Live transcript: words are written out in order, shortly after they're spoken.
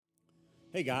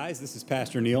Hey guys, this is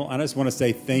Pastor Neil. I just want to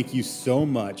say thank you so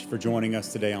much for joining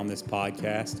us today on this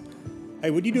podcast.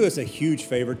 Hey, would you do us a huge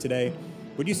favor today?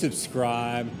 Would you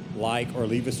subscribe, like, or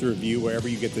leave us a review wherever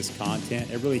you get this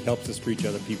content? It really helps us reach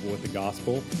other people with the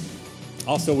gospel.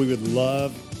 Also, we would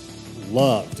love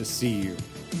to see you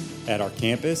at our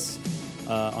campus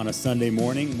on a Sunday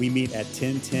morning. We meet at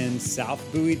 1010 South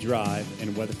Bowie Drive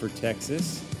in Weatherford,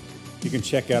 Texas. You can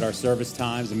check out our service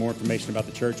times and more information about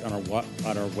the church on our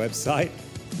website,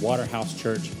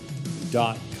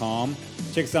 waterhousechurch.com.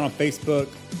 Check us out on Facebook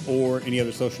or any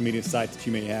other social media sites that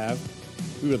you may have.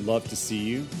 We would love to see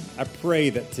you. I pray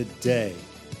that today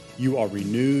you are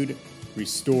renewed,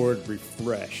 restored,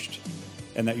 refreshed,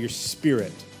 and that your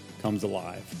spirit comes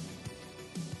alive.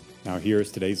 Now here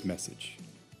is today's message.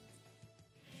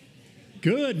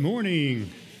 Good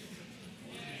morning.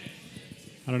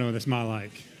 I don't know what this might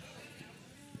like.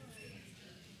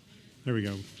 There we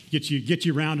go. Get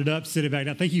you rounded up, sit it back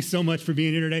down. Thank you so much for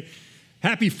being here today.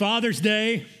 Happy Father's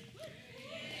Day.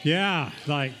 Yeah,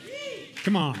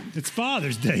 come on. It's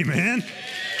Father's Day, man.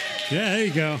 Yeah, there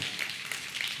you go.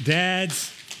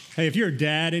 Dads, hey, if you're a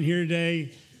dad in here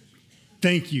today,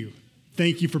 thank you.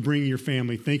 Thank you for bringing your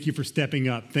family. Thank you for stepping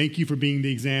up. Thank you for being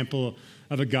the example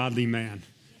of a godly man.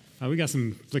 We got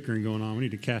some flickering going on. We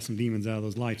need to cast some demons out of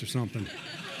those lights or something.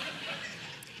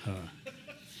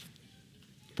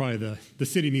 Probably the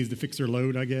city needs to fix their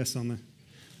load, I guess.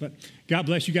 But God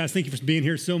bless you guys. Thank you for being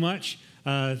here so much,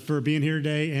 for being here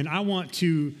today. And I want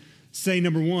to say,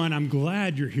 number one, I'm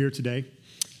glad you're here today.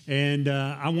 And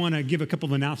I want to give a couple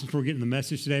of announcements before we get into the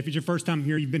message today. If it's your first time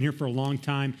here, you've been here for a long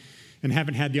time and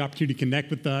haven't had the opportunity to connect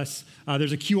with us,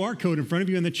 there's a QR code in front of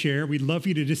you in the chair. We'd love for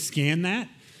you to just scan that.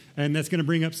 And that's going to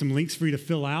bring up some links for you to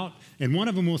fill out. And one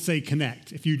of them will say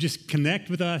connect. If you just connect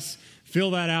with us,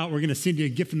 fill that out. We're going to send you a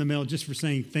gift in the mail just for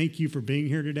saying thank you for being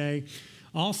here today.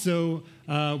 Also,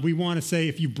 we want to say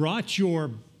if you brought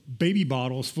your baby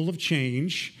bottles full of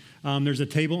change, there's a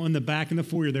table in the back in the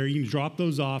foyer there. You can drop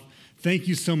those off. Thank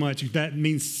you so much. That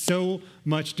means so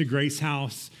much to Grace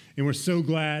House. And we're so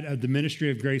glad of the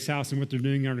ministry of Grace House and what they're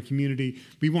doing in our community.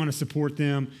 We want to support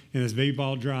them in this baby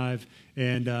bottle drive.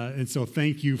 And so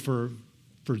thank you for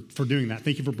doing that.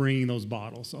 Thank you for bringing those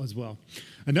bottles as well.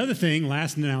 Another thing,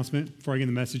 last announcement before I get in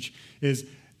the message, is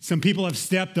some people have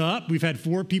stepped up. We've had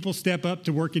 4 people step up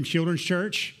to work in children's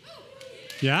church.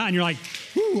 Yeah, and you're like,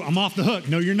 whoo, I'm off the hook.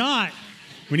 No, you're not.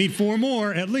 We need 4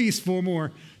 more, at least 4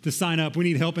 more to sign up. We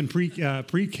need help in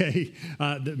pre-K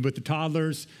with the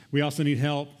toddlers. We also need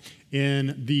help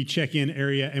in the check-in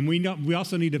area. And we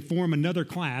also need to form another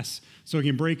class so we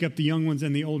can break up the young ones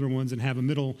and the older ones and have a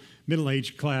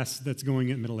middle-aged class that's going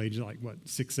in middle-aged, like what,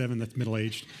 6, 7, that's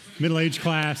middle-aged. Middle-aged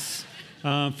class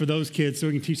for those kids so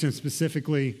we can teach them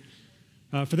specifically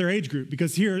for their age group.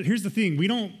 Because here's the thing. We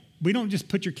don't just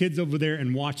put your kids over there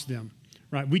and watch them,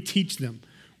 right? We teach them.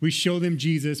 We show them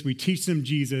Jesus. We teach them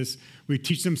Jesus. We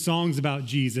teach them songs about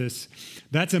Jesus.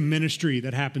 That's a ministry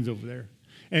that happens over there.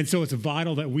 And so it's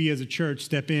vital that we as a church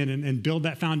step in and build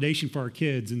that foundation for our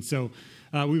kids. And so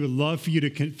we would love for you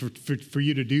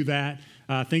to do that.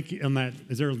 I think on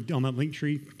that link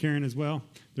tree, Karen, as well,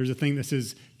 there's a thing that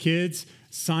says, kids,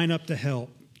 sign up to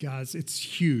help. Guys,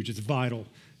 it's huge. It's vital.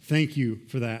 Thank you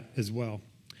for that as well.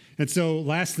 And so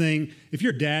last thing, if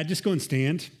you're a dad, just go and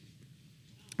stand.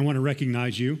 I want to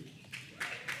recognize you.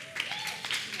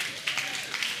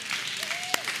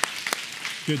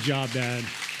 Good job, Dad.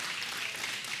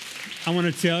 I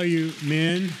want to tell you,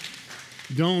 men,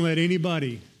 don't let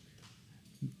anybody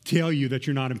tell you that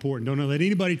you're not important. Don't let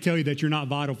anybody tell you that you're not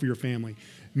vital for your family.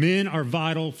 Men are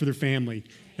vital for their family.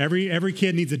 Every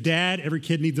kid needs a dad. Every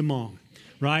kid needs a mom,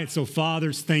 right? So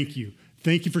fathers, thank you.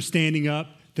 Thank you for standing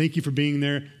up. Thank you for being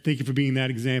there. Thank you for being that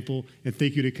example. And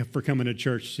thank you for coming to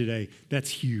church today. That's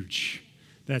huge.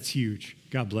 That's huge.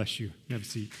 God bless you. Have a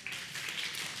seat.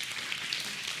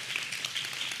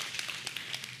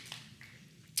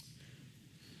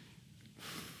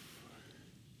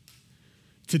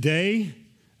 Today,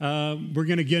 we're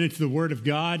going to get into the Word of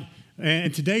God.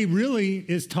 And today really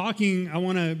is talking, I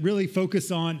want to really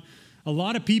focus on a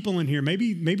lot of people in here. Maybe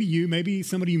you, maybe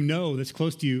somebody you know that's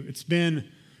close to you. It's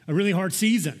been a really hard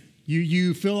season.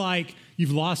 You feel like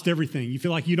you've lost everything. You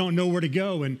feel like you don't know where to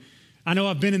go. And I know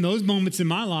I've been in those moments in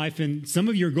my life, and some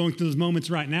of you are going through those moments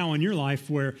right now in your life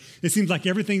where it seems like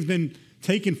everything's been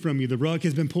taken from you. The rug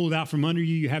has been pulled out from under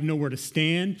you. You have nowhere to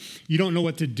stand. You don't know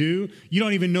what to do. You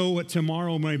don't even know what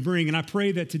tomorrow may bring. And I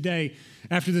pray that today,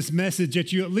 after this message,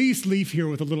 that you at least leave here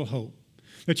with a little hope.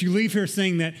 That you leave here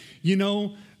saying that,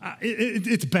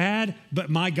 It's bad, but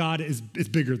my God is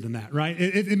bigger than that, right?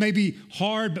 It may be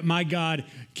hard, but my God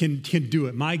can do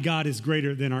it. My God is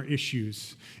greater than our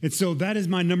issues. And so that is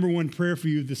my number one prayer for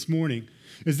you this morning,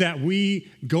 is that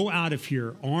we go out of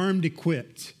here armed,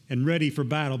 equipped, and ready for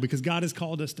battle, because God has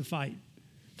called us to fight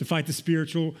the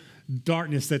spiritual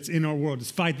darkness that's in our world, to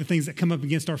fight the things that come up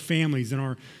against our families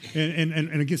and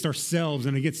against ourselves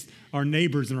and against our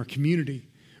neighbors and our community.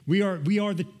 We are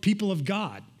the people of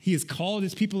God. He has called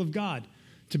his people of God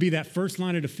to be that first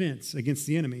line of defense against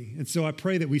the enemy. And so I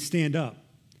pray that we stand up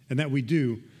and that we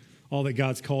do all that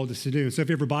God's called us to do. So if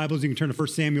you have your Bibles, you can turn to 1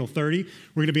 Samuel 30.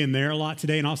 We're going to be in there a lot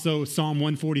today, and also Psalm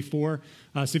 144.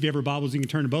 So if you have your Bibles, you can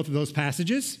turn to both of those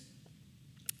passages.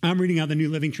 I'm reading out the New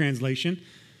Living Translation.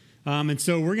 And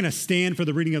so we're going to stand for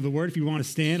the reading of the word. If you want to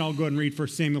stand, I'll go ahead and read 1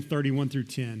 Samuel 30, 1 through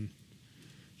 10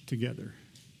 together.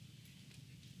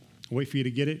 I'll wait for you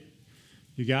to get it.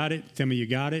 You got it? Tell me you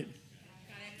got it.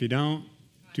 If you don't,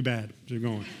 too bad. You're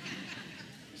going.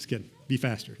 Just kidding. Be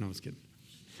faster. No, just kidding.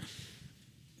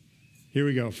 Here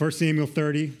we go. 1 Samuel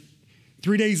 30.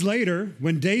 3 days later,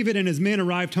 when David and his men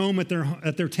arrived home at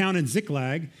their town in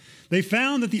Ziklag, they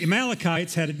found that the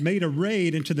Amalekites had made a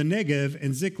raid into the Negev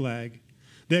and Ziklag.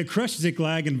 They had crushed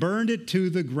Ziklag and burned it to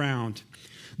the ground.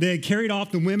 They had carried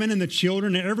off the women and the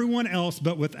children and everyone else,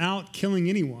 but without killing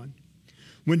anyone.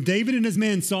 When David and his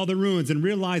men saw the ruins and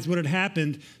realized what had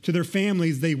happened to their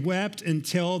families, they wept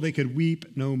until they could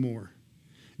weep no more.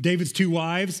 David's two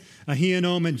wives,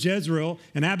 Ahinoam and Jezreel,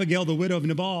 and Abigail, the widow of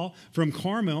Nabal from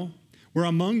Carmel, were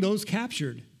among those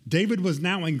captured. David was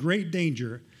now in great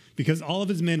danger because all of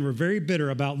his men were very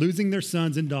bitter about losing their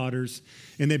sons and daughters,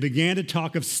 and they began to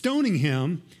talk of stoning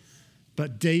him.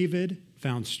 But David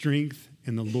found strength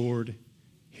in the Lord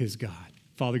his God.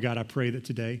 Father God, I pray that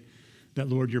today, that,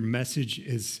 Lord, your message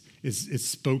is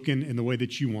spoken in the way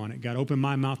that you want it. God, open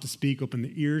my mouth to speak, open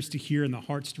the ears to hear, and the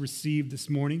hearts to receive this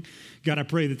morning. God, I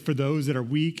pray that for those that are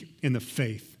weak in the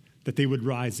faith, that they would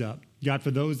rise up. God, for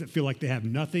those that feel like they have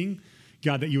nothing,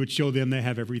 God, that you would show them they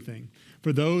have everything.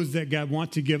 For those that, God,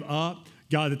 want to give up,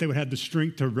 God, that they would have the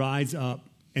strength to rise up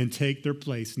and take their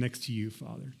place next to you,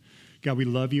 Father. God, we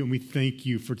love you and we thank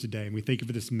you for today. And we thank you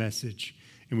for this message.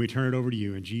 And we turn it over to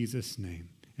you in Jesus' name.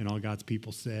 And all God's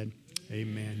people said,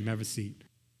 amen. You may have a seat.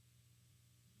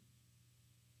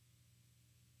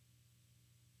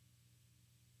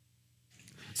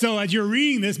 So as you're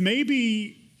reading this,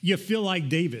 maybe you feel like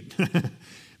David.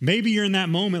 Maybe you're in that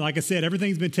moment. Like I said,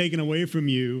 everything's been taken away from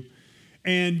you,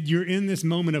 and you're in this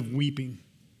moment of weeping.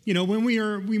 You know, when we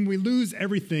lose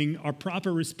everything, our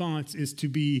proper response is to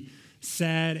be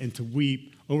sad and to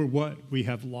weep over what we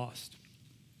have lost.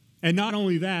 And not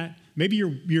only that, maybe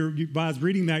you're by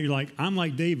reading that, you're like, I'm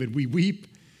like David. We weep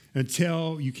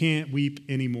until you can't weep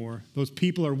anymore. Those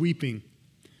people are weeping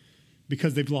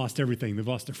because they've lost everything. They've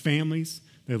lost their families.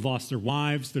 They've lost their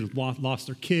wives. They've lost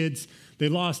their kids. They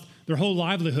lost their whole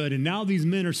livelihood. And now these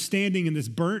men are standing in this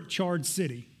burnt, charred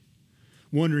city,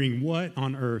 wondering what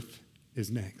on earth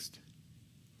is next.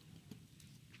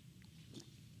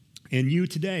 And you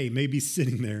today may be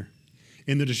sitting there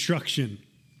in the destruction,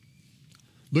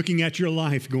 looking at your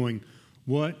life going,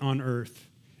 what on earth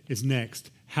is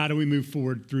next? How do we move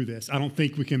forward through this? I don't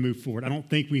think we can move forward. I don't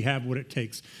think we have what it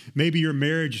takes. Maybe your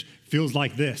marriage feels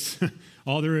like this.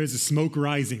 All there is smoke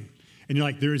rising. And you're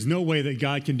like, there is no way that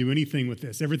God can do anything with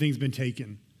this. Everything's been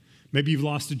taken. Maybe you've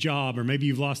lost a job, or maybe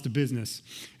you've lost a business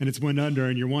and it's went under,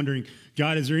 and you're wondering,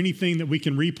 God, is there anything that we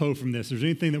can repo from this? Is there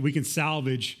anything that we can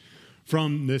salvage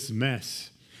from this mess?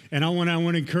 And I want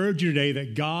to encourage you today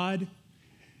that God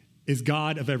is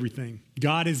God of everything.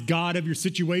 God is God of your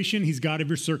situation. He's God of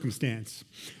your circumstance.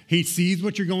 He sees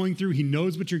what you're going through. He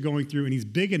knows what you're going through, and he's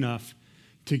big enough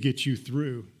to get you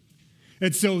through.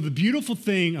 And so the beautiful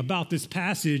thing about this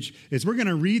passage is we're going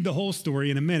to read the whole story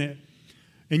in a minute,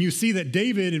 and you see that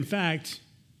David, in fact,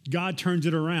 God turns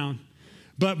it around.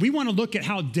 But we want to look at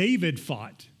how David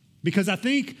fought, because I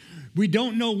think we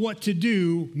don't know what to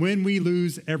do when we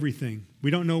lose everything. We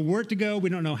don't know where to go.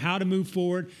 We don't know how to move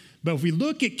forward. But if we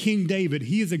look at King David,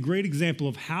 he is a great example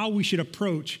of how we should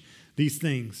approach these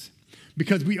things.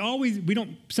 Because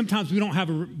sometimes we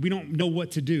don't know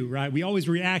what to do, right? We always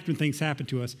react when things happen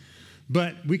to us.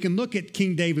 But we can look at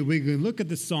King David, we can look at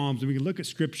the Psalms, and we can look at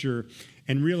Scripture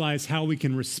and realize how we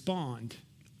can respond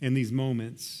in these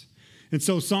moments. And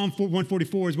so Psalm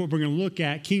 144 is what we're going to look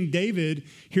at. King David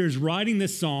here is writing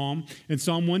this psalm in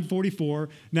Psalm 144.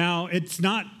 Now, it's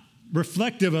not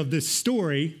reflective of this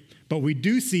story, but we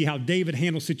do see how David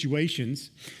handles situations.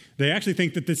 They actually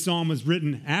think that this psalm was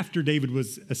written after David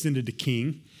was ascended to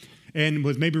king. and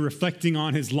was maybe reflecting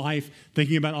on his life,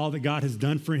 thinking about all that God has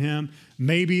done for him.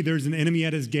 Maybe there's an enemy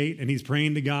at his gate and he's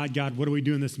praying to God, God, what do we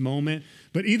do in this moment?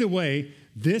 But either way,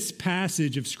 this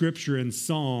passage of Scripture in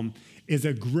Psalm is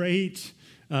a great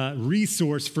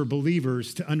resource for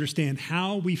believers to understand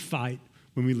how we fight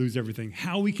when we lose everything,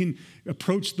 how we can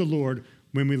approach the Lord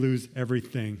when we lose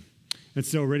everything. And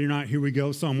so, ready or not, here we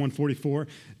go, Psalm 144.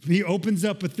 He opens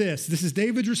up with this. This is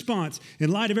David's response.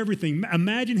 In light of everything,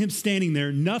 imagine him standing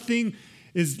there. Nothing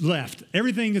is left.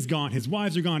 Everything is gone. His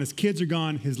wives are gone. His kids are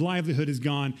gone. His livelihood is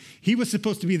gone. He was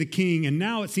supposed to be the king, and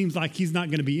now it seems like he's not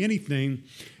going to be anything.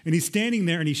 And he's standing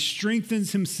there, and he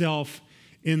strengthens himself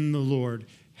in the Lord.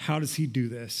 How does he do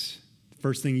this?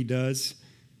 First thing he does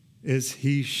is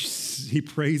he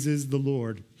praises the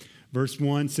Lord. Verse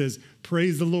 1 says,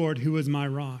 praise the Lord, who is my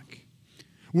rock.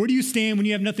 Where do you stand when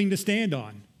you have nothing to stand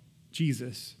on?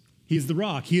 Jesus. He is the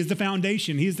rock. He is the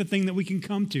foundation. He is the thing that we can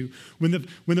come to. When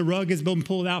the rug has been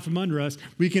pulled out from under us,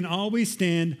 we can always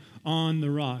stand on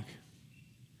the rock.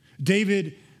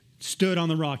 David stood on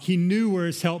the rock. He knew where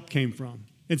his help came from.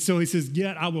 And so he says,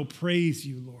 yet I will praise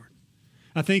you, Lord.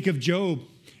 I think of Job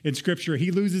in Scripture.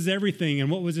 He loses everything. And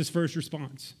what was his first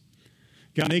response?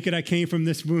 God, naked I came from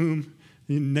this womb,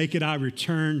 and naked I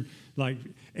return.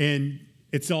 And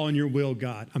it's all in your will,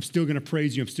 God. I'm still going to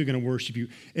praise you. I'm still going to worship you.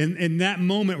 And in that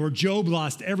moment where Job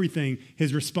lost everything,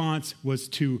 his response was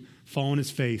to fall on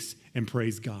his face and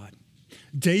praise God.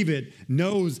 David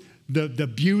knows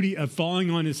the beauty of falling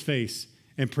on his face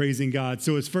and praising God.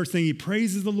 So his first thing, he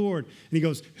praises the Lord. And he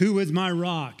goes, who is my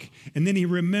rock? And then he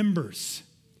remembers,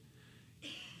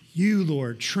 you,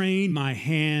 Lord, train my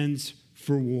hands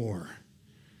for war.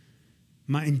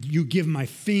 And you give my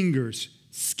fingers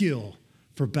skill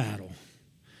for battle.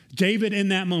 David, in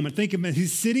that moment, think of it,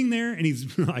 he's sitting there and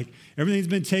he's like, everything's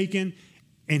been taken,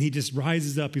 and he just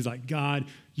rises up. He's like, God,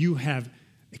 you have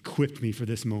equipped me for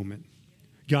this moment.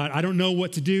 God, I don't know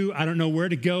what to do. I don't know where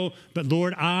to go, but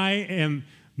Lord, I am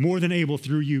more than able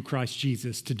through you, Christ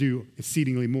Jesus, to do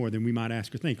exceedingly more than we might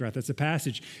ask or think, right? That's the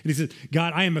passage. And he says,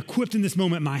 God, I am equipped in this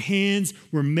moment. My hands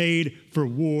were made for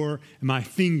war, and my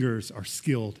fingers are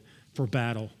skilled for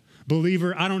battle.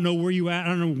 Believer, I don't know where you at. I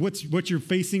don't know what you're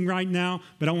facing right now,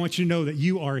 but I want you to know that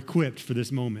you are equipped for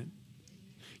this moment.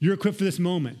 You're equipped for this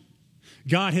moment.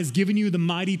 God has given you the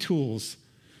mighty tools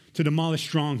to demolish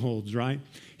strongholds, right?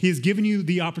 He has given you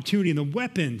the opportunity and the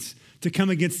weapons to come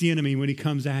against the enemy when he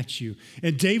comes at you.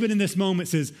 And David in this moment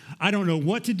says, I don't know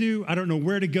what to do. I don't know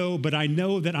where to go, but I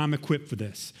know that I'm equipped for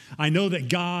this. I know that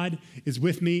God is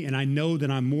with me, and I know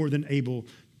that I'm more than able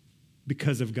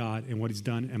because of God and what he's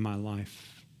done in my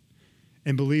life.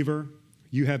 And believer,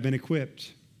 you have been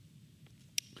equipped.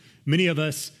 Many of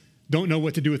us don't know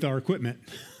what to do with our equipment.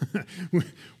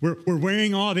 we're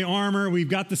wearing all the armor. We've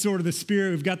got the sword of the Spirit.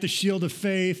 We've got the shield of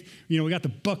faith. We got the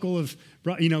buckle of,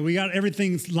 we got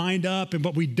everything lined up,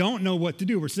 but we don't know what to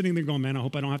do. We're sitting there going, man, I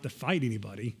hope I don't have to fight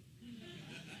anybody.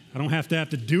 I don't have to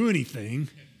do anything,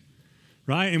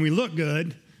 right? And we look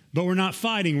good, but we're not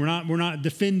fighting. We're not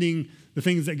defending the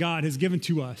things that God has given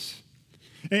to us.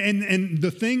 And the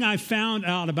thing I found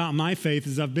out about my faith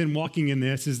as I've been walking in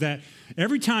this is that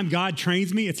every time God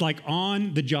trains me, it's like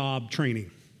on-the-job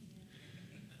training,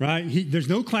 right? There's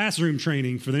no classroom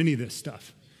training for any of this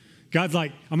stuff. God's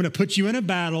like, I'm going to put you in a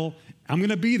battle. I'm going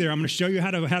to be there. I'm going to show you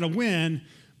how to win,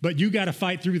 but you got to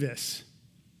fight through this.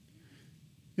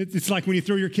 It's like when you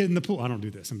throw your kid in the pool. I don't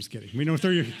do this. I'm just kidding. We don't throw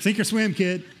your sink or swim,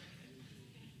 kid.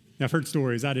 I've heard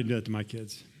stories. I didn't do that to my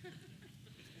kids.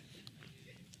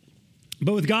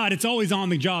 But with God, it's always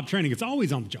on-the-job training. It's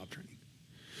always on-the-job training.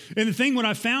 And the thing what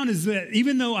I found is that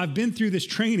even though I've been through this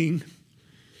training,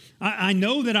 I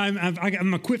know that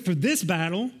I'm equipped for this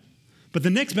battle, but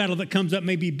the next battle that comes up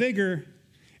may be bigger,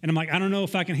 and I'm like, I don't know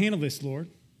if I can handle this, Lord.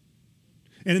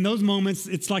 And in those moments,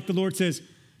 it's like the Lord says,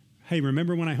 hey,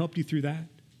 remember when I helped you through that?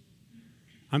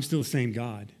 I'm still the same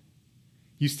God.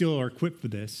 You still are equipped for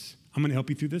this. I'm going to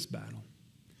help you through this battle.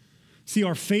 See,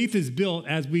 our faith is built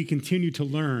as we continue to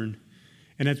learn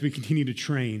and as we continue to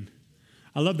train.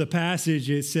 I love the passage.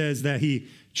 It says that he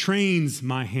trains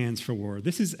my hands for war.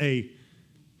 This is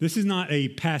not a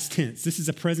past tense. This is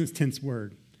a present tense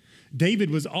word. David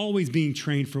was always being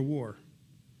trained for war.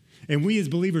 And we as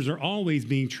believers are always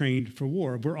being trained for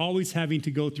war. We're always having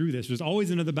to go through this. There's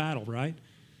always another battle, right?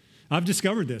 I've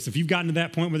discovered this. If you've gotten to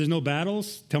that point where there's no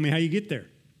battles, tell me how you get there,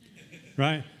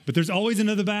 right? But there's always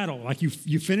another battle. Like you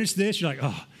finish this, you're like,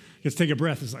 oh, let's take a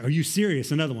breath. It's like, are you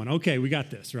serious? Another one. Okay, we got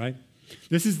this, right?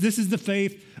 This is the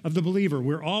faith of the believer.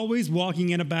 We're always walking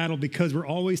in a battle because we're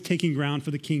always taking ground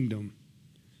for the kingdom.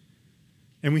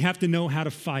 And we have to know how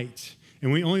to fight.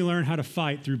 And we only learn how to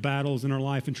fight through battles in our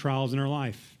life and trials in our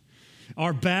life.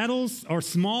 Our battles, our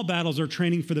small battles are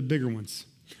training for the bigger ones.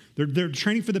 They're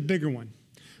training for the bigger one.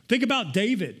 Think about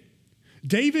David.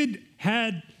 David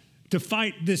had to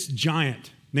fight this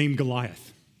giant named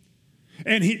Goliath.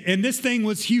 And this thing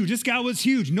was huge. This guy was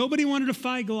huge. Nobody wanted to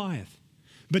fight Goliath.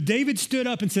 But David stood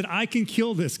up and said, I can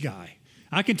kill this guy.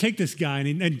 I can take this guy.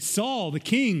 And Saul, the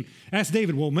king, asked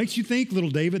David, well, makes you think, little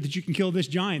David, that you can kill this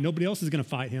giant? Nobody else is going to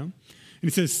fight him. And he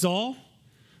says, Saul,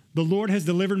 the Lord has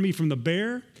delivered me from the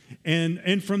bear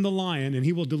and from the lion, and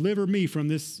he will deliver me from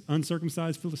this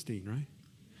uncircumcised Philistine, right?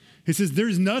 He says,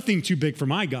 there's nothing too big for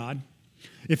my God.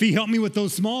 If he helped me with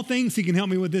those small things, he can help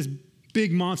me with this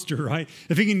big monster, right?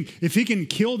 If he can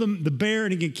kill the bear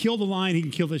and he can kill the lion, he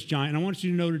can kill this giant. And I want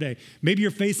you to know today, maybe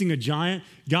you're facing a giant.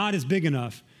 God is big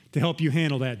enough to help you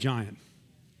handle that giant.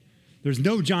 There's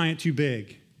no giant too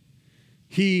big.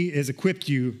 He has equipped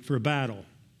you for a battle.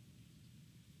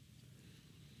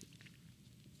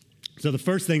 So the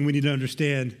first thing we need to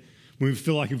understand when we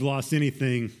feel like we've lost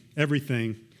everything,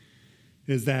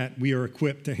 is that we are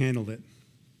equipped to handle it.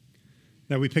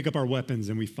 That we pick up our weapons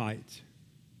and we fight.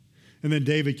 And then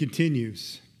David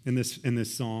continues in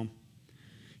this psalm.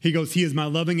 He goes, he is my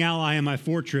loving ally and my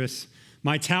fortress,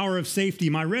 my tower of safety,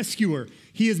 my rescuer.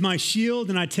 He is my shield,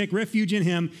 and I take refuge in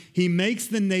him. He makes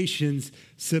the nations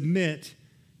submit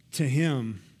to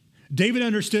him. David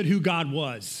understood who God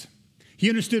was. He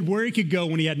understood where he could go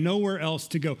when he had nowhere else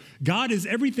to go. God is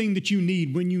everything that you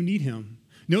need when you need him.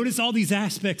 Notice all these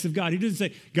aspects of God. He doesn't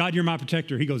say, God, you're my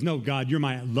protector. He goes, no, God, you're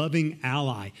my loving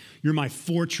ally. You're my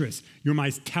fortress. You're my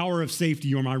tower of safety.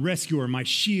 You're my rescuer, my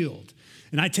shield.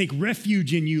 And I take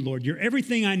refuge in you, Lord. You're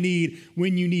everything I need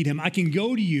when you need him. I can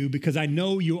go to you because I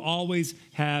know you always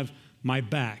have my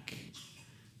back.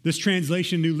 This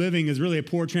translation, New Living, is really a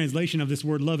poor translation of this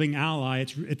word loving ally.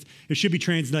 It should be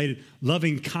translated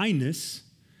loving kindness,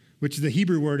 which the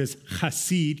Hebrew word is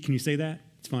chesed. Can you say that?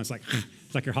 It's fun. It's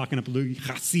like you're hawking up a loogie.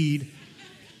 Chesed.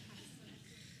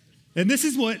 And this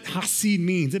is what chesed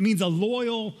means. It means a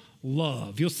loyal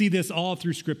love. You'll see this all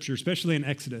through Scripture, especially in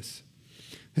Exodus.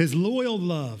 His loyal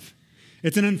love.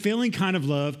 It's an unfailing kind of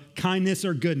love, kindness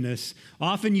or goodness,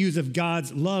 often used of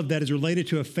God's love that is related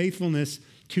to a faithfulness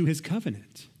to his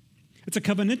covenant. It's a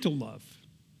covenantal love,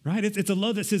 right? It's a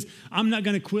love that says, I'm not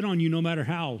going to quit on you no matter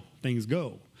how things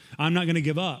go. I'm not going to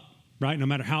give up, right? No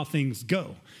matter how things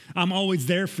go. I'm always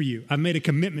there for you. I've made a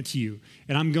commitment to you,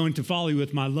 and I'm going to follow you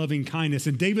with my loving kindness.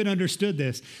 And David understood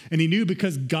this, and he knew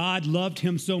because God loved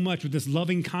him so much with this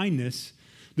loving kindness,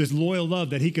 this loyal love,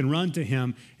 that he can run to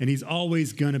him, and he's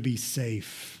always going to be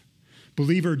safe.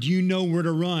 Believer, do you know where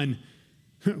to run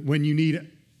when you need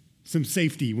some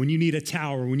safety, when you need a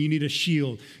tower, when you need a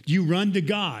shield? Do you run to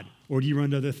God, or do you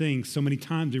run to other things? So many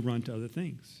times we run to other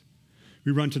things.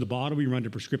 We run to the bottle, we run to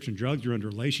prescription drugs, we run to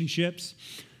relationships,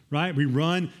 right? We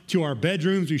run to our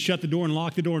bedrooms, we shut the door and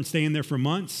lock the door and stay in there for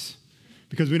months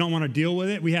because we don't want to deal with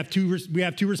it. We have two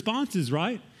responses,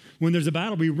 right? When there's a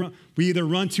battle, we either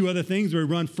run to other things or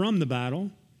we run from the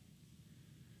battle.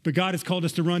 But God has called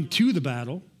us to run to the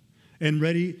battle and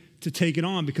ready to take it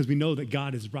on because we know that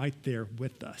God is right there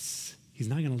with us. He's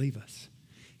not going to leave us.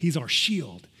 He's our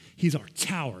shield. He's our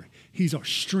tower. He's our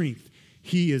strength.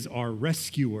 He is our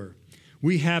rescuer.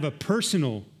 We have a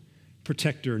personal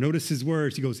protector. Notice his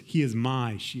words. He goes, he is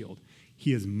my shield.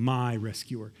 He is my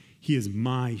rescuer. He is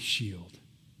my shield,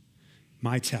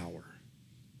 my tower,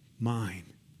 mine.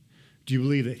 Do you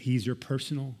believe that he's your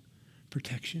personal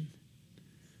protection?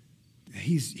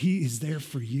 He is there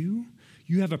for you.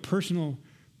 You have a personal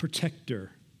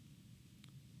protector.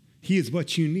 He is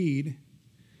what you need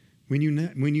when you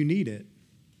need it.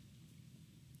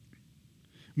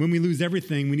 When we lose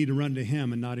everything, we need to run to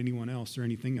him and not anyone else or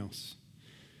anything else.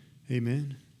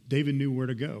 Amen. David knew where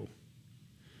to go.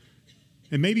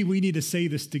 And maybe we need to say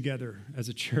this together as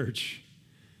a church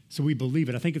so we believe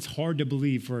it. I think it's hard to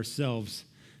believe for ourselves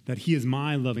that he is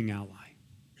my loving ally.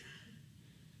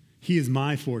 He is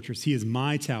my fortress. He is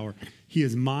my tower. He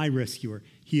is my rescuer.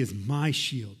 He is my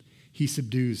shield. He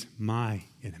subdues my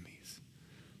enemies.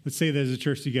 Let's say that as a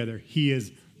church together. He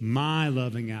is my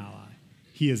loving ally.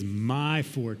 He is my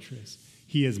fortress.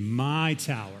 He is my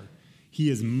tower.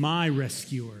 He is my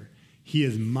rescuer. He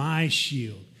is my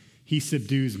shield. He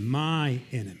subdues my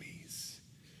enemies.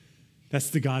 That's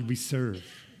the God we serve.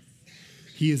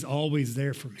 He is always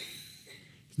there for me.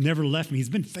 He's never left me. He's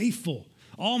been faithful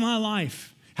all my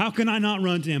life. How can I not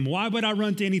run to him? Why would I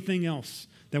run to anything else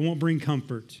that won't bring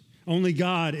comfort? Only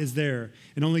God is there,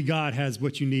 and only God has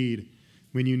what you need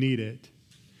when you need it.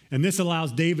 And this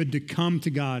allows David to come to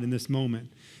God in this moment.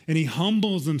 And he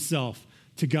humbles himself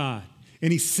to God.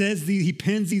 And he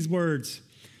pens these words.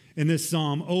 in this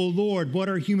psalm. "O Lord, what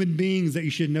are human beings that you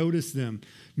should notice them?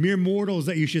 Mere mortals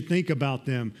that you should think about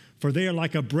them. For they are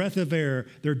like a breath of air.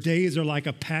 Their days are like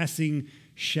a passing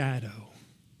shadow."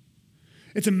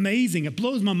 It's amazing. It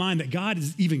blows my mind that God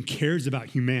even cares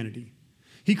about humanity.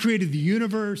 He created the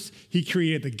universe. He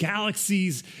created the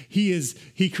galaxies.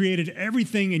 He created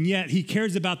everything, and yet he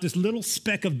cares about this little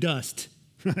speck of dust,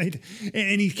 right?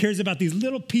 And he cares about these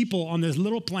little people on this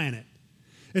little planet.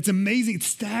 It's amazing. It's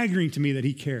staggering to me that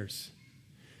he cares.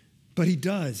 But he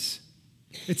does.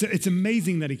 It's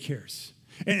amazing that he cares.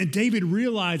 And David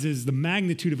realizes the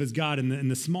magnitude of his God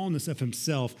and the smallness of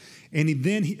himself, and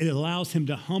it allows him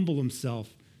to humble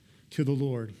himself to the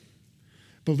Lord.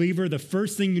 Believer, the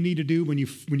first thing you need to do when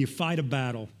you fight a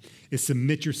battle is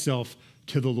submit yourself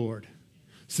to the Lord.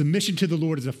 Submission to the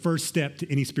Lord is the first step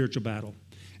to any spiritual battle.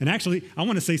 And actually, I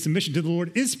want to say submission to the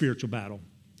Lord is spiritual battle.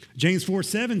 James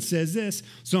 4:7 says this,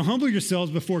 "So humble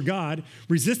yourselves before God,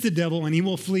 resist the devil, and he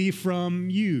will flee from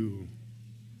you."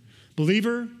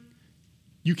 Believer,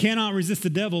 you cannot resist the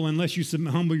devil unless you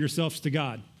humble yourselves to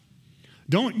God.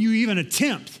 Don't you even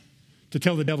attempt to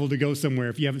tell the devil to go somewhere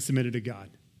if you haven't submitted to God.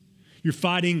 You're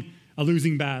fighting a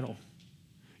losing battle.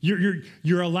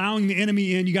 You're allowing the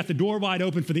enemy in. You got the door wide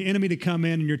open for the enemy to come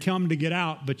in, and you're telling him to get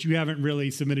out, but you haven't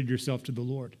really submitted yourself to the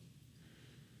Lord.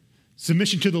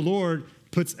 Submission to the Lord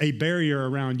puts a barrier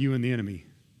around you and the enemy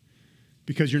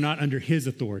because you're not under his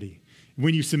authority.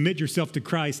 When you submit yourself to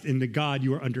Christ and to God,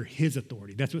 you are under his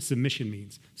authority. That's what submission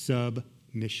means.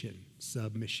 Submission.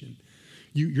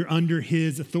 You're under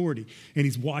his authority, and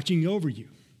he's watching over you.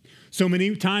 So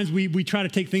many times we try to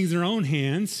take things in our own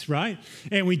hands, right?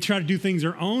 And we try to do things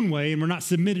our own way, and we're not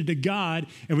submitted to God,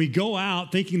 and we go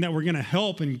out thinking that we're going to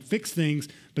help and fix things,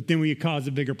 but then we cause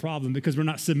a bigger problem because we're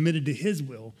not submitted to his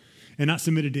will and not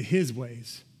submitted to his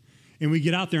ways. And we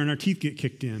get out there and our teeth get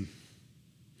kicked in.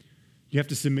 You have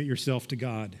to submit yourself to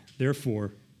God.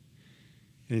 Therefore,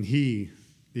 and he,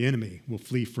 the enemy, will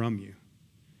flee from you.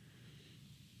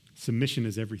 Submission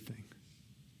is everything.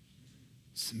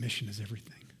 Submission is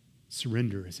everything.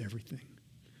 Surrender is everything.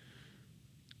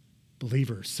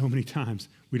 Believers, so many times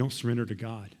we don't surrender to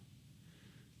God.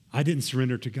 I didn't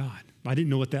surrender to God. I didn't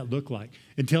know what that looked like.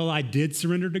 Until I did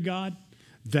surrender to God,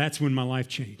 that's when my life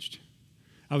changed.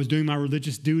 I was doing my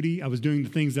religious duty. I was doing the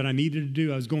things that I needed to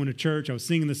do. I was going to church. I was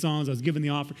singing the songs. I was giving the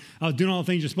offering. I was doing all the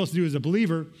things you're supposed to do as a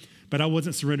believer, but I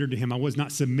wasn't surrendered to him. I was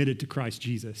not submitted to Christ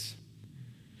Jesus.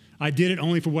 I did it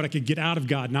only for what I could get out of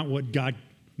God,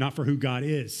 not for who God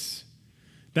is.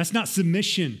 That's not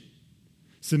submission.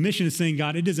 Submission is saying,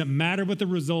 God, it doesn't matter what the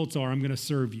results are, I'm going to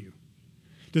serve you.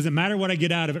 It doesn't matter what I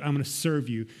get out of it, I'm going to serve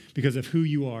you because of who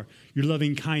you are. Your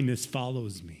loving kindness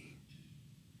follows me.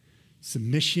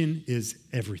 Submission is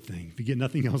everything. If you get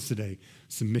nothing else today,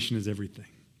 submission is everything.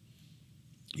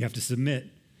 You have to submit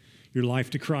your life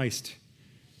to Christ.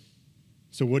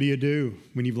 So what do you do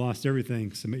when you've lost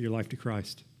everything? Submit your life to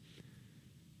Christ.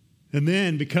 And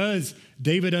then because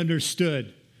David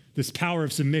understood this power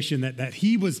of submission, that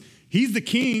he's the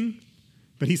king,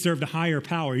 but he served a higher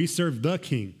power. He served the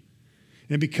king.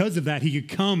 And because of that, he could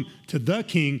come to the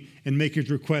king and make his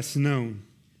requests known.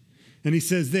 And he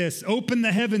says this, "Open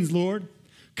the heavens, Lord.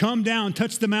 Come down,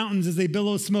 touch the mountains as they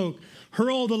billow smoke.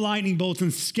 Hurl the lightning bolts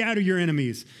and scatter your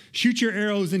enemies. Shoot your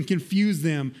arrows and confuse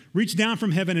them. Reach down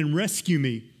from heaven and rescue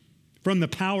me from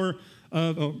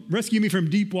rescue me from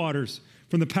deep waters,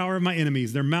 from the power of my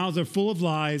enemies. Their mouths are full of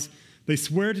lies. They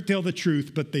swear to tell the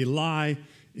truth, but they lie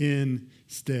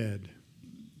instead."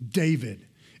 David,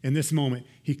 in this moment,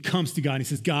 he comes to God and he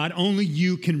says, "God, only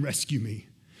you can rescue me.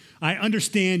 I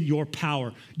understand your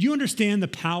power." Do you understand the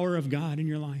power of God in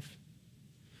your life?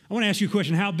 I want to ask you a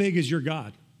question. How big is your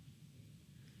God?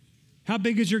 How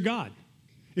big is your God?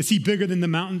 Is he bigger than the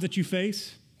mountains that you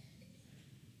face?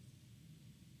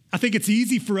 I think it's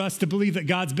easy for us to believe that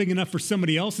God's big enough for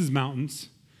somebody else's mountains,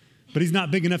 but he's not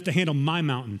big enough to handle my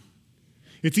mountain.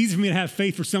 It's easy for me to have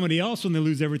faith for somebody else when they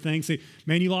lose everything. Say,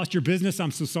 "Man, you lost your business.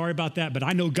 I'm so sorry about that, but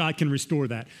I know God can restore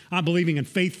that. I'm believing in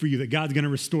faith for you that God's going to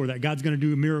restore that. God's going to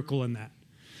do a miracle in that."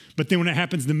 But then when it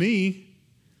happens to me,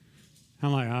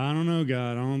 I'm like, "I don't know,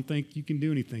 God. I don't think you can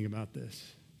do anything about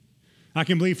this." I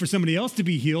can believe for somebody else to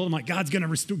be healed. I'm like, God's going to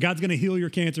restore. God's going to heal your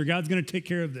cancer. God's going to take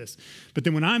care of this. But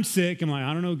then when I'm sick, I'm like,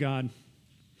 "I don't know, God.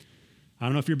 I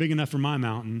don't know if you're big enough for my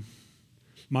mountain.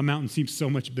 My mountain seems so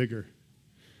much bigger."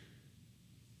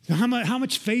 So how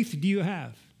much faith do you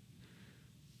have?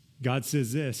 God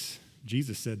says this.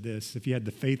 Jesus said this. If you had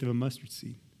the faith of a mustard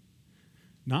seed,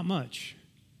 not much,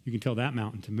 you can tell that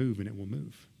mountain to move and it will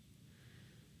move.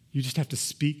 You just have to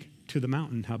speak to the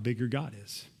mountain how big your God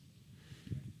is.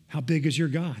 How big is your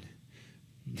God?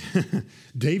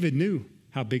 David knew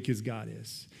how big his God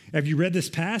is. Have you read this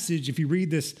passage? If you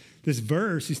read this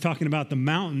verse, he's talking about the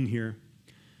mountain here.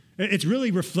 It's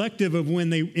really reflective of when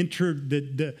they entered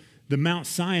the Mount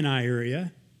Sinai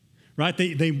area, right?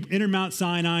 They enter Mount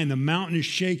Sinai and the mountain is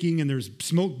shaking and there's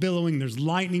smoke billowing, there's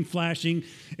lightning flashing,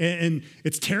 and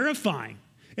it's terrifying.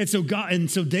 And so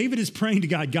David is praying to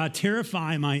God, God,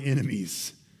 terrify my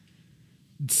enemies.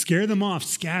 Scare them off,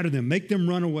 scatter them, make them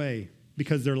run away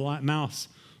because their mouths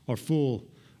are full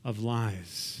of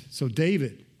lies. So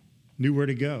David knew where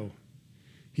to go.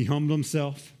 He humbled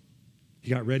himself. He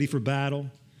got ready for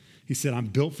battle. He said, I'm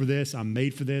built for this. I'm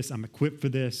made for this. I'm equipped for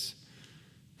this.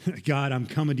 God, I'm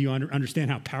coming to you.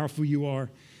 Understand how powerful you are.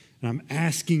 And I'm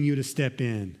asking you to step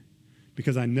in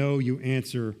because I know you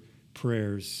answer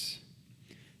prayers.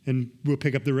 And we'll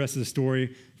pick up the rest of the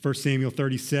story. 1 Samuel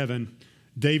 37.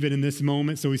 David in this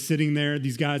moment, so he's sitting there.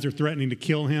 These guys are threatening to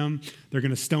kill him. They're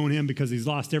going to stone him because he's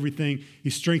lost everything. He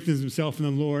strengthens himself in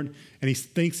the Lord, and he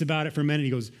thinks about it for a minute. He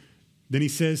goes, then he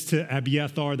says to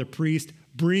Abiathar, the priest,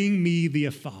 bring me the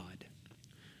ephod.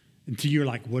 And to you, you're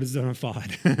like, what is an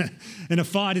ephod? An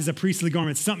ephod is a priestly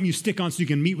garment, something you stick on so you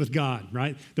can meet with God,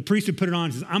 right? The priest would put it on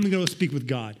and says, I'm going to go speak with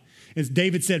God. As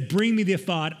David said, bring me the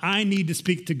ephod. I need to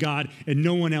speak to God and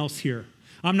no one else here.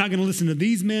 I'm not going to listen to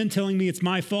these men telling me it's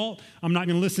my fault. I'm not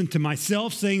going to listen to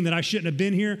myself saying that I shouldn't have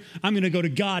been here. I'm going to go to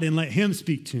God and let him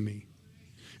speak to me.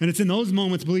 And it's in those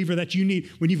moments, believer, that you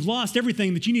need, when you've lost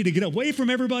everything, that you need to get away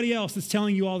from everybody else that's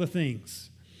telling you all the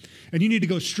things. And you need to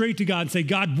go straight to God and say,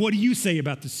 God, what do you say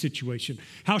about this situation?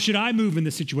 How should I move in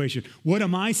this situation? What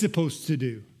am I supposed to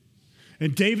do?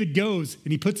 And David goes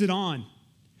and he puts it on.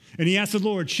 And he asks the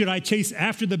Lord, should I chase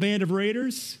after the band of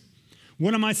raiders?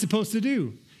 What am I supposed to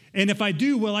do? And if I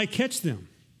do, will I catch them?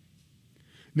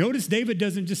 Notice David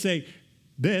doesn't just say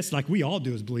this like we all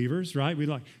do as believers, right? We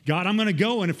like, God, I'm going to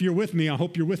go, and if you're with me, I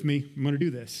hope you're with me. I'm going to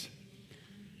do this.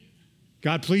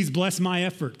 God, please bless my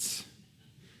efforts.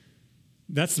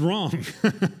 That's wrong.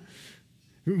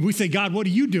 We say, God, what are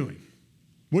you doing?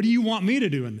 What do you want me to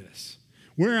do in this?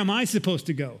 Where am I supposed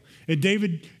to go? And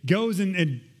David goes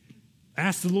and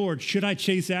asks the Lord, should I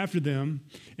chase after them?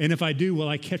 And if I do, will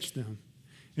I catch them?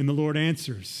 And the Lord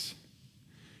answers,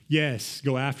 yes,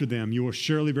 go after them. You will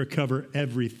surely recover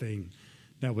everything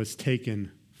that was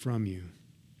taken from you.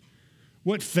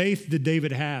 What faith did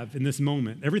David have in this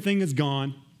moment? Everything is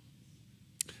gone.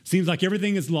 Seems like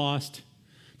everything is lost.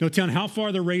 No telling how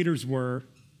far the raiders were.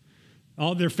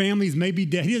 All their families may be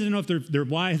dead. He doesn't know if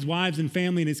his wives and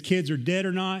family and his kids are dead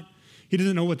or not. He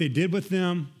doesn't know what they did with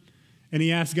them. And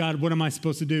he asks God, what am I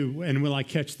supposed to do? And will I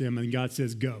catch them? And God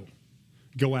says, go.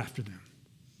 Go after them.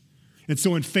 And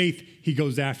so in faith, he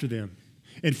goes after them.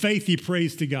 In faith, he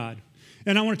prays to God.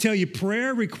 And I want to tell you,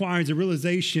 prayer requires a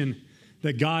realization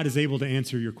that God is able to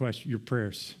answer your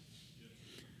prayers.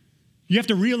 You have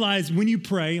to realize when you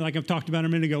pray, like I've talked about a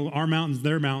minute ago, our mountains,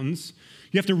 their mountains,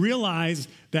 you have to realize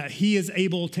that he is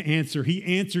able to answer. He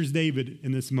answers David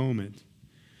in this moment.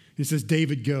 He says,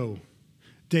 David, go.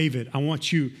 David, I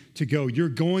want you to go. You're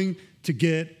going to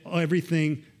get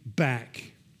everything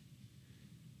back.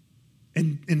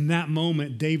 And in that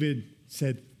moment, David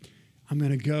said, I'm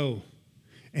going to go.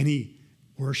 And he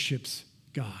worships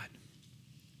God.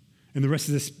 And the rest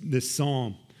of this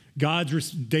psalm,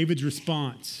 David's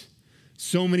response,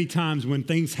 so many times when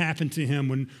things happen to him,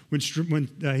 when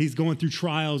he's going through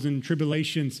trials and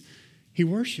tribulations, he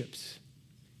worships.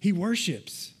 He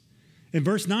worships. In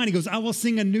verse 9, he goes, I will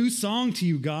sing a new song to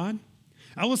you, God.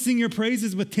 I will sing your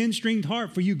praises with 10-stringed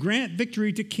harp, for you grant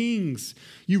victory to kings.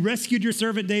 You rescued your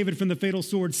servant David from the fatal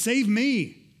sword. Save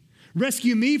me.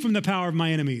 Rescue me from the power of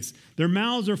my enemies. Their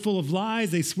mouths are full of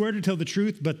lies. They swear to tell the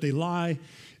truth, but they lie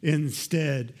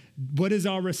instead. What is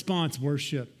our response?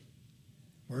 Worship.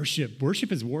 Worship.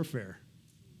 Worship is warfare.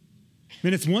 I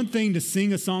mean, it's one thing to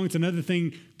sing a song. It's another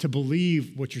thing to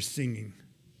believe what you're singing.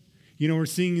 You know, we're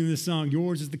singing this song,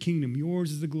 yours is the kingdom,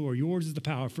 yours is the glory, yours is the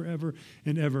power forever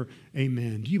and ever.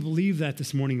 Amen. Do you believe that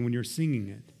this morning when you're singing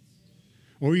it?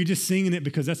 Or are you just singing it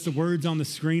because that's the words on the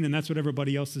screen and that's what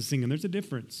everybody else is singing? There's a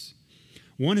difference.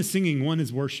 One is singing, one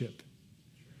is worship.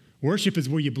 Worship is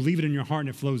where you believe it in your heart and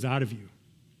it flows out of you.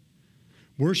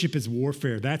 Worship is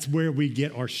warfare. That's where we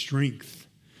get our strength.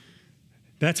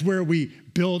 That's where we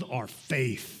build our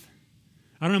faith.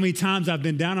 I don't know how many times I've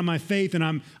been down on my faith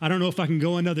and I don't know if I can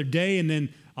go another day, and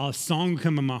then a song will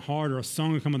come in my heart or a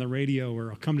song will come on the radio, or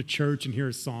I'll come to church and hear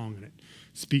a song and it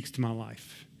speaks to my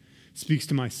life, speaks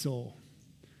to my soul.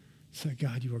 It's like,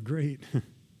 God, you are great.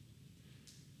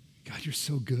 God, you're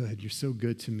so good. You're so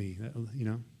good to me. You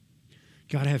know,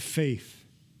 God, I have faith.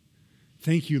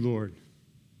 Thank you, Lord,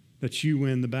 that you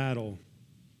win the battle.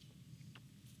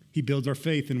 He builds our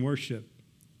faith in worship.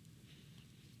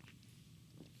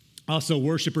 Also,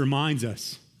 worship reminds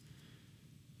us.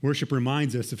 Worship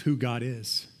reminds us of who God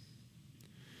is.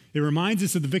 It reminds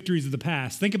us of the victories of the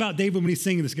past. Think about David when he's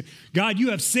singing this. God, you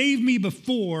have saved me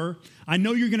before. I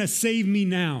know you're going to save me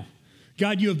now.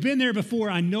 God, you have been there before.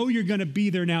 I know you're going to be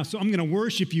there now. So I'm going to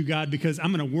worship you, God, because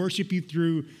I'm going to worship you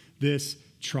through this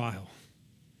trial.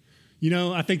 You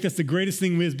know, I think that's the greatest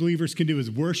thing we as believers can do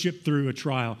is worship through a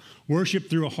trial, worship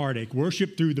through a heartache,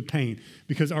 worship through the pain,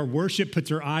 because our worship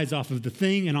puts our eyes off of the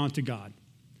thing and onto God,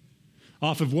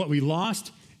 off of what we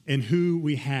lost and who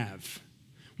we have.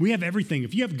 We have everything.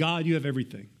 If you have God, you have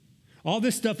everything. All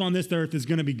this stuff on this earth is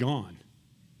going to be gone.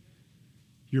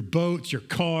 Your boats, your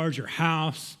cars, your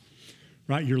house,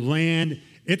 right? Your land,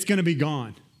 it's going to be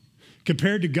gone.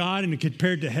 Compared to God and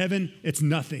compared to heaven, it's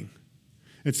nothing.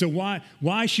 And so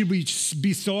why should we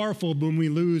be sorrowful when we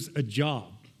lose a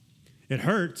job? It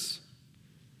hurts,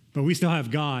 but we still have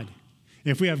God.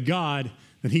 And if we have God,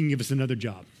 then he can give us another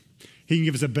job. He can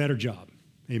give us a better job.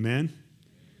 Amen?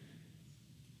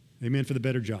 Amen for the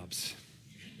better jobs.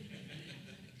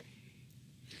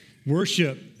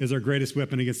 Worship is our greatest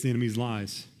weapon against the enemy's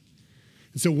lies.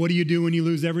 And so what do you do when you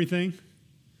lose everything?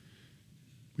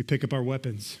 We pick up our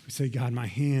weapons. We say, God, my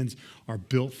hands are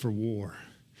built for war.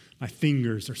 My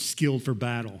fingers are skilled for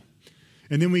battle.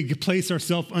 And then we place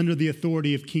ourselves under the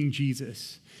authority of King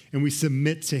Jesus. And we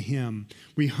submit to him.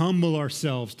 We humble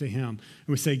ourselves to him. And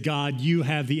we say, God, you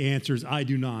have the answers. I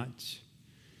do not.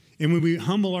 And when we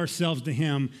humble ourselves to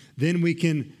him, then we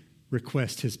can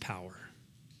request his power.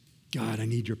 God, I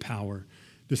need your power.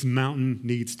 This mountain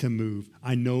needs to move.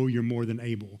 I know you're more than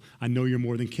able. I know you're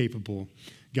more than capable.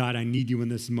 God, I need you in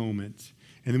this moment.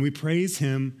 And then we praise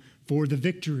him for the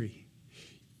victory.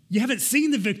 You haven't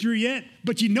seen the victory yet,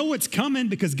 but you know it's coming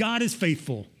because God is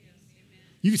faithful.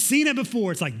 You've seen it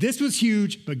before. It's like, this was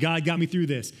huge, but God got me through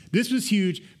this. This was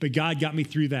huge, but God got me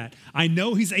through that. I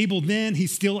know he's able then,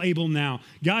 he's still able now.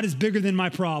 God is bigger than my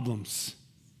problems.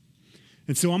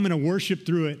 And so I'm going to worship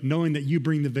through it, knowing that you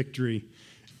bring the victory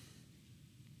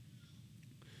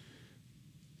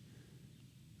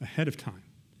ahead of time.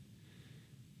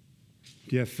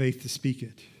 Do you have faith to speak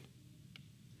it?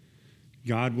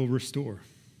 God will restore.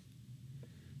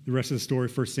 The rest of the story,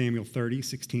 1 Samuel 30,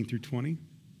 16 through 20.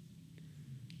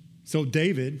 So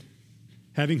David,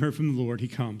 having heard from the Lord, he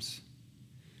comes.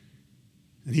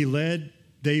 And he led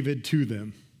David to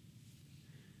them.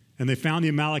 And they found the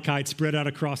Amalekites spread out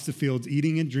across the fields,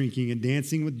 eating and drinking and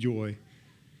dancing with joy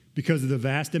because of the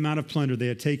vast amount of plunder they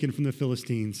had taken from the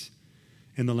Philistines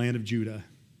in the land of Judah.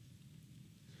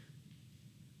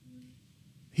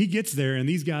 He gets there, and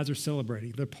these guys are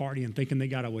celebrating. They're partying, thinking they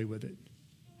got away with it.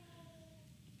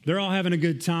 They're all having a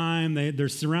good time. They're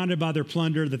surrounded by their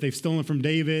plunder that they've stolen from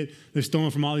David. They've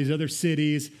stolen from all these other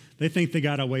cities. They think they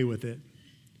got away with it.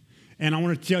 And I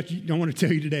want to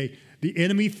tell you today, the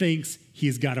enemy thinks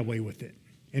he's got away with it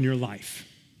in your life.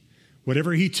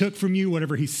 Whatever he took from you,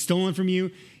 whatever he's stolen from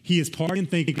you, he is partying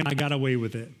thinking, I got away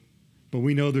with it. But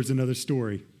we know there's another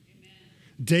story. Amen.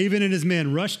 David and his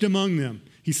men rushed among them.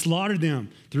 He slaughtered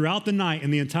them throughout the night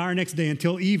and the entire next day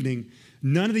until evening.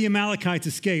 None of the Amalekites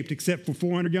escaped except for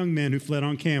 400 young men who fled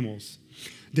on camels.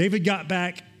 David got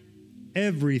back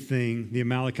everything the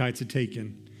Amalekites had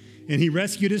taken, and he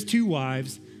rescued his 2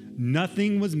 wives.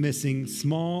 Nothing was missing,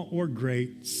 small or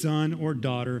great, son or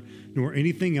daughter, nor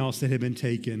anything else that had been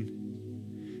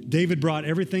taken. David brought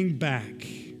everything back.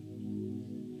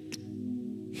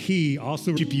 He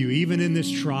also worship you even in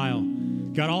this trial.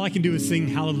 God, all I can do is sing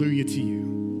hallelujah to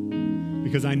you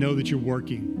because I know that you're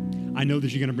working. I know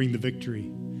that you're going to bring the victory.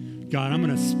 God, I'm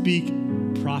going to speak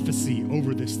prophecy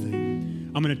over this thing.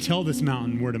 I'm going to tell this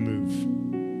mountain where to move.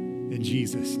 In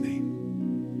Jesus'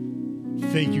 name.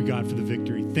 Thank you, God, for the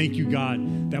victory. Thank you,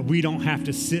 God, that we don't have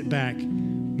to sit back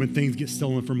when things get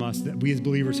stolen from us, that we as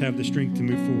believers have the strength to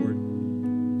move forward.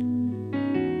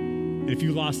 And if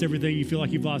you lost everything, you feel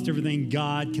like you've lost everything,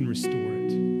 God can restore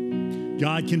it.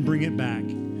 God can bring it back.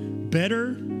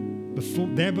 Better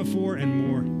than before and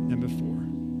more than before.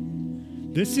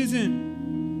 This isn't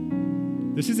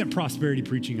prosperity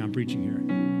preaching I'm preaching here.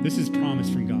 This is promise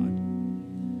from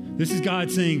God. This is God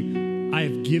saying, I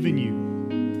have given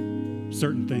you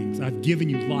certain things. I've given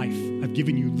you life. I've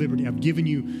given you liberty. I've given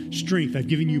you strength. I've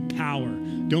given you power.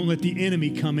 Don't let the enemy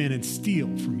come in and steal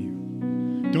from you.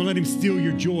 Don't let him steal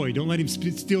your joy. Don't let him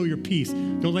steal your peace.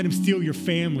 Don't let him steal your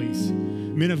families.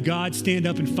 Men of God, stand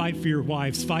up and fight for your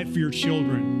wives. Fight for your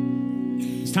children.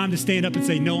 It's time to stand up and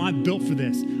say, no, I'm built for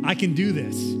this. I can do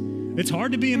this. It's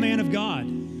hard to be a man of God.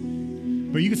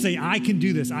 But you can say, I can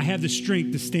do this. I have the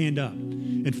strength to stand up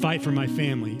and fight for my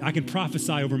family. I can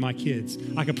prophesy over my kids.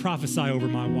 I can prophesy over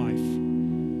my wife.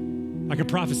 I can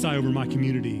prophesy over my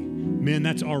community. Men,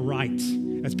 that's our right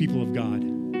as people of God.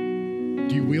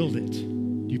 Do you wield it?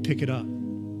 Do you pick it up?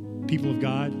 People of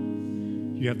God,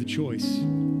 you have the choice.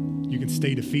 You can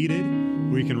stay defeated,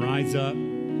 or you can rise up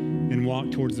and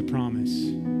walk towards the promise.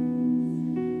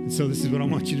 And so this is what I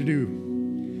want you to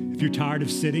do. If you're tired of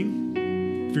sitting,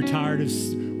 if you're tired of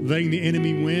letting the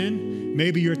enemy win,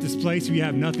 maybe you're at this place where you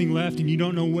have nothing left and you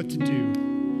don't know what to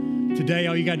do. Today,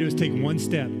 all you got to do is take one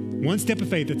step of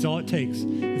faith. That's all it takes.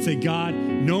 And say, God,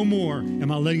 no more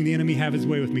am I letting the enemy have his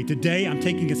way with me. Today, I'm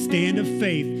taking a stand of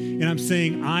faith and I'm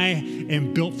saying, I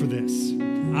am built for this.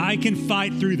 I can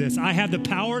fight through this. I have the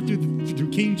power through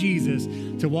King Jesus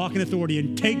to walk in authority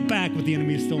and take back what the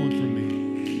enemy has stolen from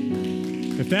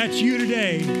me. If that's you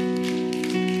today,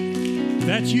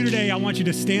 I want you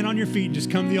to stand on your feet and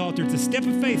just come to the altar. It's a step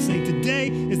of faith saying, today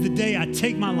is the day I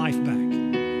take my life back.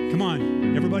 Come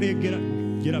on, everybody get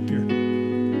up here.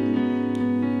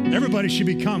 Everybody should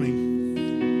be coming.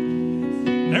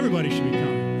 Everybody should be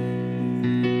coming.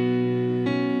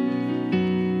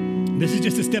 This is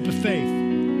just a step of faith.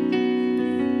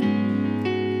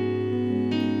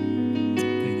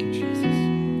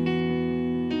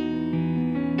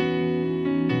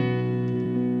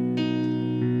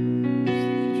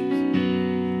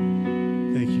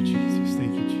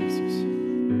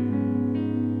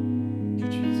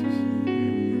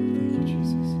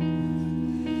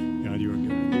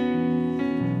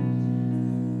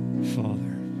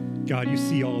 God, you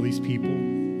see all these people.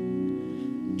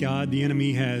 God, the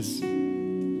enemy has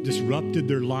disrupted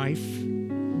their life.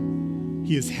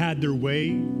 He has had their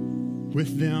way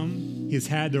with them. He has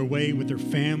had their way with their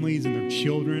families and their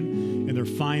children and their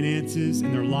finances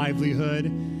and their livelihood.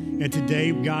 And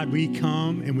today, God, we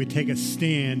come and we take a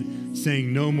stand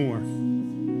saying no more.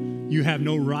 You have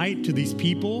no right to these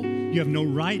people. You have no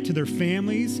right to their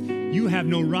families. You have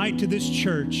no right to this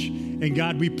church. And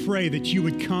God, we pray that you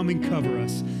would come and cover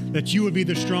us, that you would be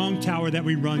the strong tower that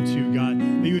we run to, God,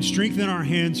 that you would strengthen our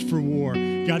hands for war,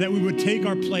 God, that we would take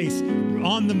our place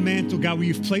on the mantle, God, where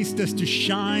you've placed us to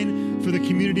shine for the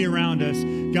community around us,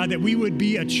 God, that we would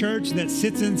be a church that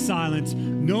sits in silence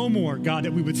no more, God,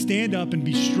 that we would stand up and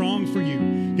be strong for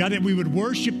you, God, that we would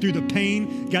worship through the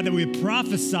pain, God, that we would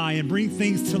prophesy and bring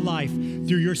things to life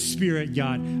through your spirit,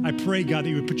 God. I pray, God, that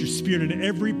you would put your spirit into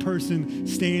every person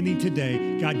standing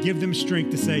today. God, give them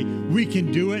strength to say, we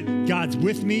can do it. God's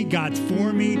with me. God's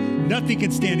for me. Nothing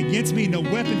can stand against me. No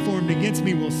weapon formed against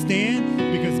me will stand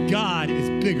because God is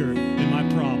bigger than my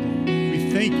problem.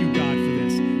 We thank you, God, for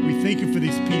this. We thank you for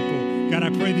these people. God, I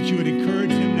pray that you would encourage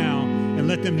them now and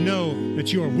let them know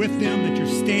that you are with them, that you're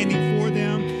standing for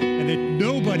them, and that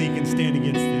nobody can stand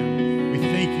against them. We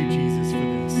thank you, Jesus, for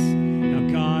this. Now,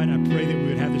 God, I pray that we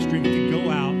would have the strength to go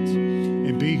out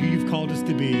and be who you've called us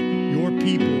to be, your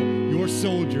people, your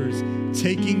soldiers,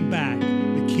 taking back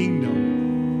the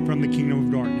kingdom from the kingdom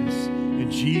of darkness.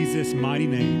 In Jesus' mighty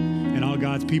name. And all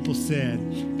God's people said,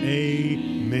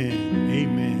 amen.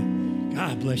 Amen.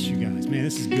 God bless you guys. Man,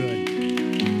 this is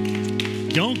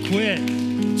good. Don't quit.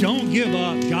 Don't give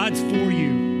up. God's for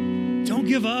you. Don't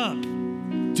give up.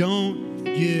 Don't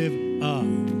give up.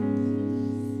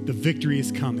 The victory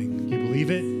is coming. You believe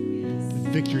it? The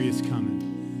victory is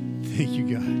coming. Thank you,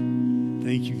 God.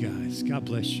 Thank you, guys. God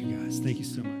bless you guys. Thank you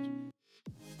so much.